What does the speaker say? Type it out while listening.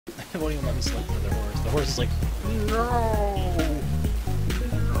They won't even let me select another horse. The horse is like, no!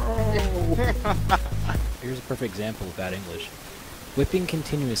 No! Here's a perfect example of bad English. Whipping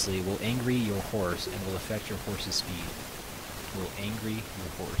continuously will angry your horse and will affect your horse's speed. Will angry your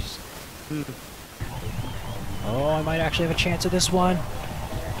horse. Oh, I might actually have a chance at this one.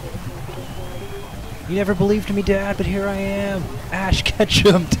 You never believed in me, Dad, but here I am. Ash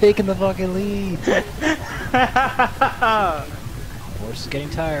Ketchum taking the fucking lead. Horse is getting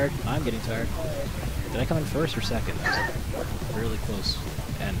tired. I'm getting tired. Did I come in first or second? That was a really close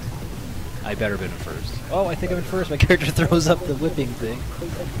end. I better have been in first. Oh, I think I'm in first. My character throws up the whipping thing.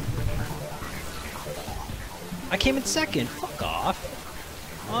 I came in second. Fuck off.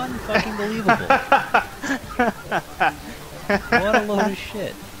 Unfucking believable. What a load of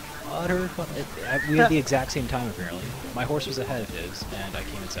shit. Utter fun. We had the exact same time apparently. My horse was ahead of his, and I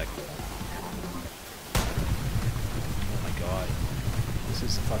came in second. Oh my god. This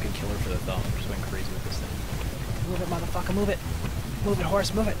is a fucking killer for the thumb. I'm just going crazy with this thing. Move it, motherfucker, move it! Move it,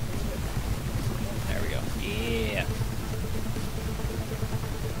 horse, move it! There we go. Yeah!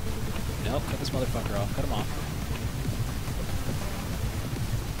 Nope, cut this motherfucker off. Cut him off.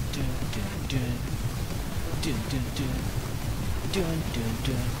 Dun dun dun. Dun dun dun. Dun dun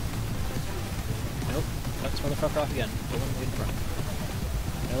dun. Nope. Cut this motherfucker off again. Go in front.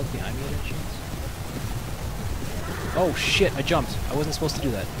 Can I look behind me at any chance? Oh shit, I jumped. I wasn't supposed to do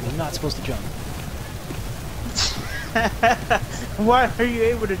that. I was not supposed to jump. Why are you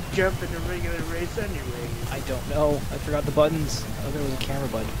able to jump in a regular race anyway? I don't know. I forgot the buttons. I thought there was a camera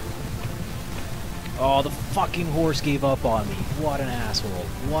button. Oh, the fucking horse gave up on me. What an asshole.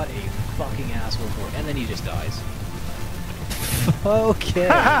 What a fucking asshole horse. And then he just dies. Okay.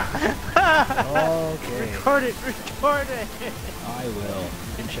 Okay. Record it, record it! I will.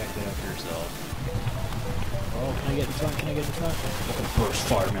 You can check that out for yourself. Oh, can I get in front? Can I get in front? Okay, burst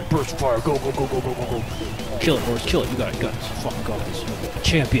fire, man. Burst fire. Go, go, go, go, go, go, go. Kill it, horse. Kill it. You got it. You got this. Fucking got this. You're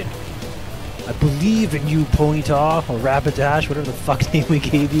champion. I believe in you, Ponyta, or Rapidash, whatever the fuck name we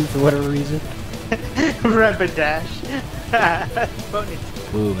gave you for whatever reason. Rapidash.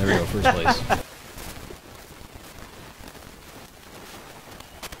 Ponyta. Boom, there we go. First place.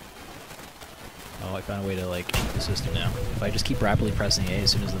 Oh, I found a way to, like, cheat the system now. If I just keep rapidly pressing A as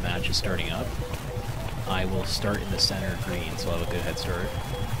soon as the match is starting up, I will start in the center green, so I'll have a good head start.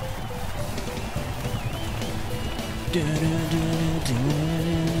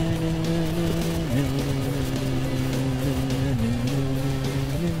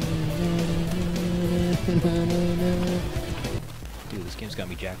 Dude, this game's got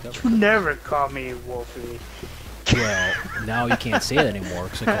me jacked up. You never call me Wolfie. Well, now you can't say that anymore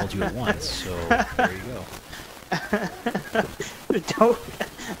because I called you at once, so there you go.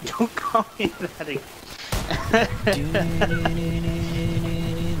 Don't call me that again.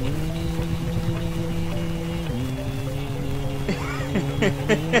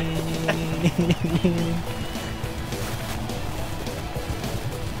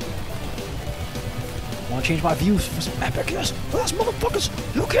 Want to change my views for some epicness? Those motherfuckers,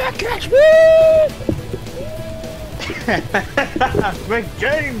 you can't catch me! Big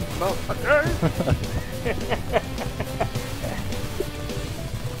game, motherfucker!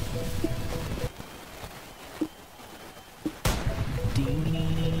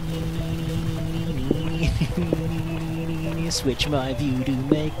 Switch my view to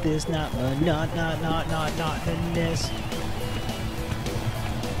make this not monotonous.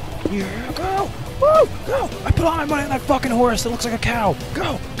 Yeah, go! Woo! Go! I put all my money on that fucking horse that looks like a cow!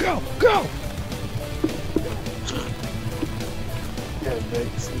 Go! Go! Go! That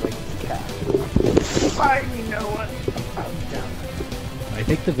looks like a cat. Fine, you know what? I'm down. I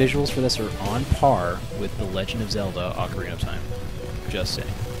think the visuals for this are on par with The Legend of Zelda Ocarina of Time. Just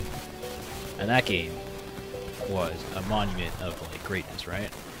saying. And that game was a monument of like greatness,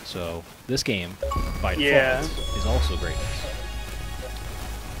 right? So this game, by default, is also greatness.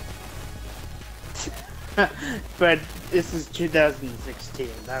 But this is 2016.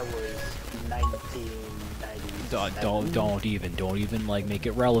 That was 1990. Don't even like make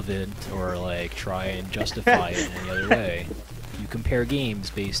it relevant or like try and justify it in any other way. You compare games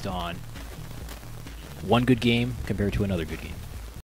based on one good game compared to another good game.